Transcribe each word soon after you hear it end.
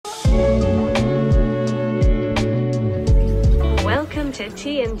later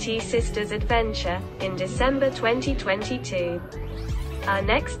T&T Sisters Adventure, in December 2022. Our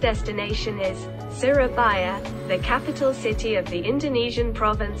next destination is Surabaya, the capital city of the Indonesian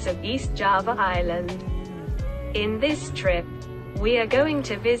province of East Java Island. In this trip, we are going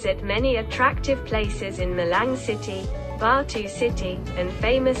to visit many attractive places in Malang City, Batu City, and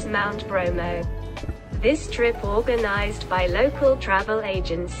famous Mount Bromo. This trip organized by local travel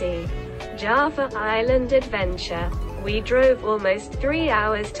agency, Java Island Adventure. We drove almost 3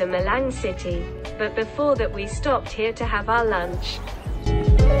 hours to Malang City, but before that we stopped here to have our lunch.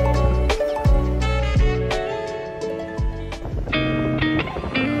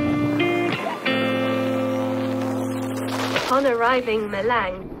 Upon arriving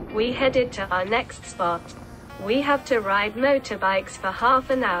Malang, we headed to our next spot. We have to ride motorbikes for half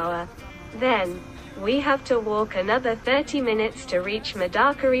an hour. Then, we have to walk another 30 minutes to reach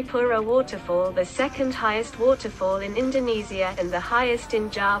Madakaripura waterfall, the second highest waterfall in Indonesia and the highest in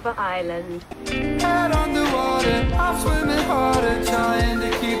Java Island. Head on the water, I'm swimming harder, trying to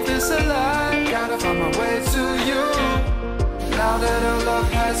keep this alive. Gotta find my way to you, now that our love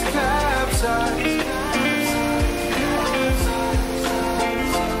has capsized.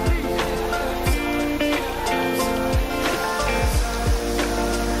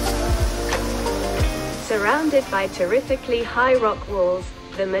 Surrounded by terrifically high rock walls,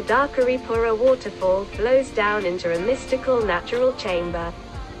 the Madakaripura waterfall flows down into a mystical natural chamber.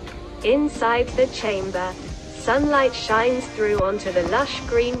 Inside the chamber, sunlight shines through onto the lush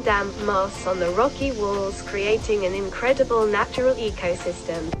green damp moss on the rocky walls, creating an incredible natural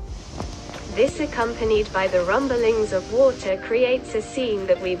ecosystem. This, accompanied by the rumblings of water, creates a scene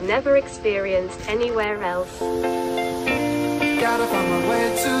that we've never experienced anywhere else. Gotta find my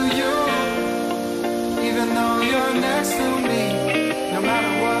way to you, even though you're next to me. No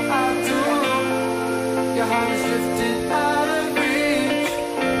matter what I do, your heart is drifting out of reach.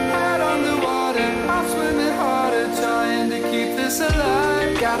 Head on the water, I'm swimming harder, trying to keep this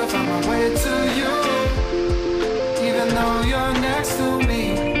alive. Gotta find my way to you, even though you're next to me.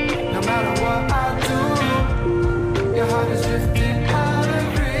 No matter what I do, your heart is drifting out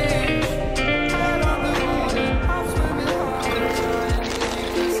of reach. Head on the water, I'm swimming harder, trying to keep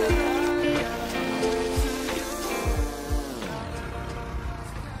this alive.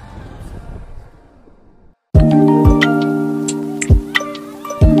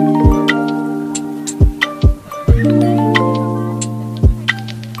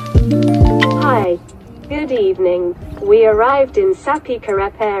 Hi. Good evening. We arrived in Sapi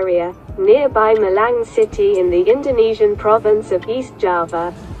Karep area, nearby Malang City in the Indonesian province of East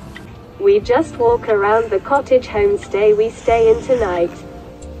Java. We just walk around the cottage homestay we stay in tonight.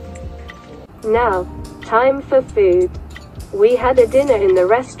 Now, time for food. We had a dinner in the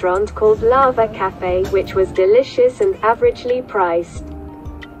restaurant called Lava Cafe, which was delicious and averagely priced.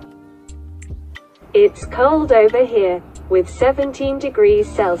 It's cold over here, with 17 degrees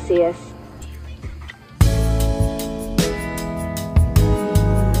Celsius.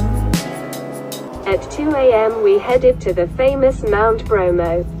 At 2 a.m. we headed to the famous Mount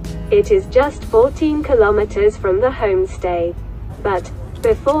Bromo. It is just 14 kilometers from the homestay. But,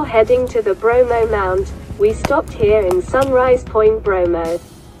 before heading to the Bromo Mount, we stopped here in Sunrise Point Bromo.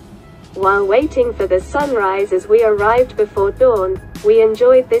 While waiting for the sunrise as we arrived before dawn, we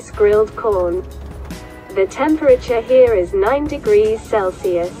enjoyed this grilled corn. The temperature here is 9 degrees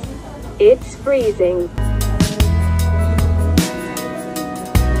Celsius. It's freezing.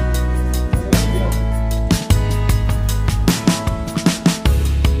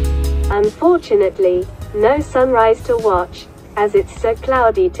 Unfortunately, no sunrise to watch, as it's so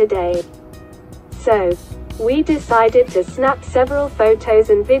cloudy today. So, we decided to snap several photos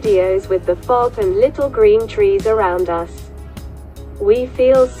and videos with the fog and little green trees around us. We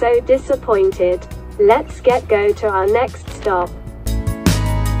feel so disappointed. Let's go to our next stop.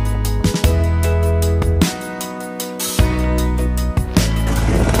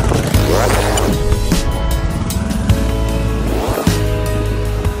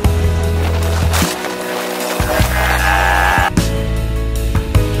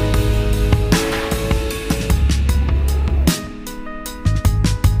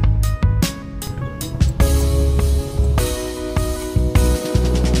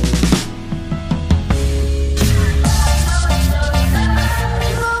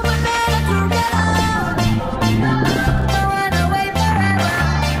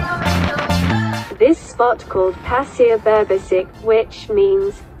 This spot called Pasir Berbisik, which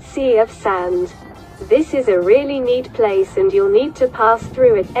means sea of sand. This is a really neat place and you'll need to pass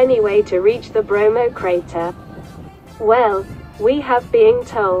through it anyway to reach the Bromo crater. Well, we have been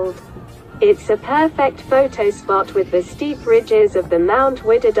told. It's a perfect photo spot with the steep ridges of the Mount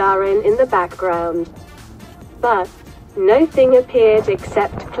Widodaren in the background. But nothing appeared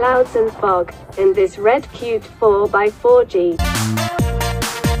except clouds and fog, and this red cute 4x4 Jeep.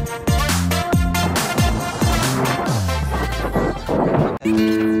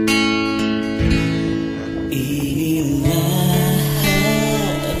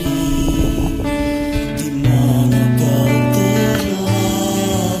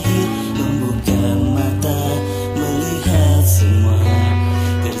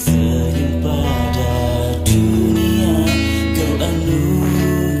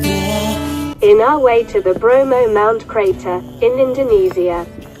 In our way to the Bromo Mount crater, in Indonesia.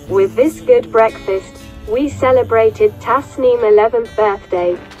 With this good breakfast, we celebrated Tasneem 11th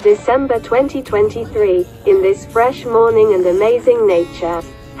birthday, December 2023, in this fresh morning and amazing nature.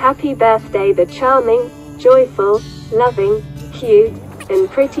 Happy birthday the charming, joyful, loving, cute, and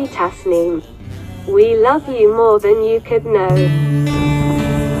pretty Tasneem. We love you more than you could know.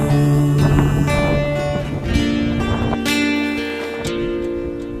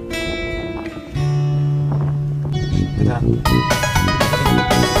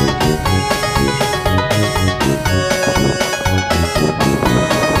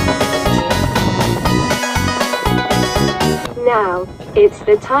 Now, it's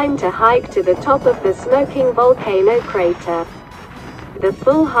the time to hike to the top of the smoking volcano crater. The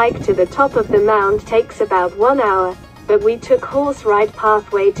full hike to the top of the mount takes about 1 hour, but we took horse ride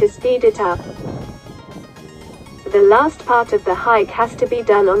pathway to speed it up. The last part of the hike has to be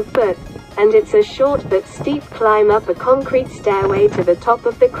done on foot, and it's a short but steep climb up a concrete stairway to the top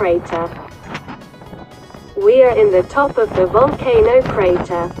of the crater. We are in the top of the volcano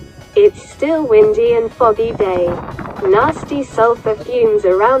crater. It's still windy and foggy day. Nasty sulfur fumes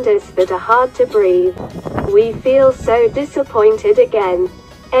around us that are hard to breathe. We feel so disappointed again.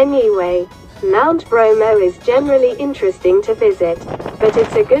 Anyway, Mount Bromo is generally interesting to visit, but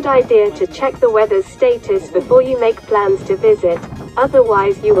it's a good idea to check the weather status before you make plans to visit,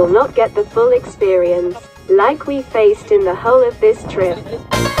 otherwise you will not get the full experience, like we faced in the whole of this trip.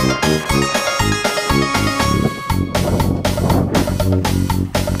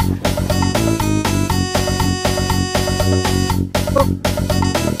 Oh.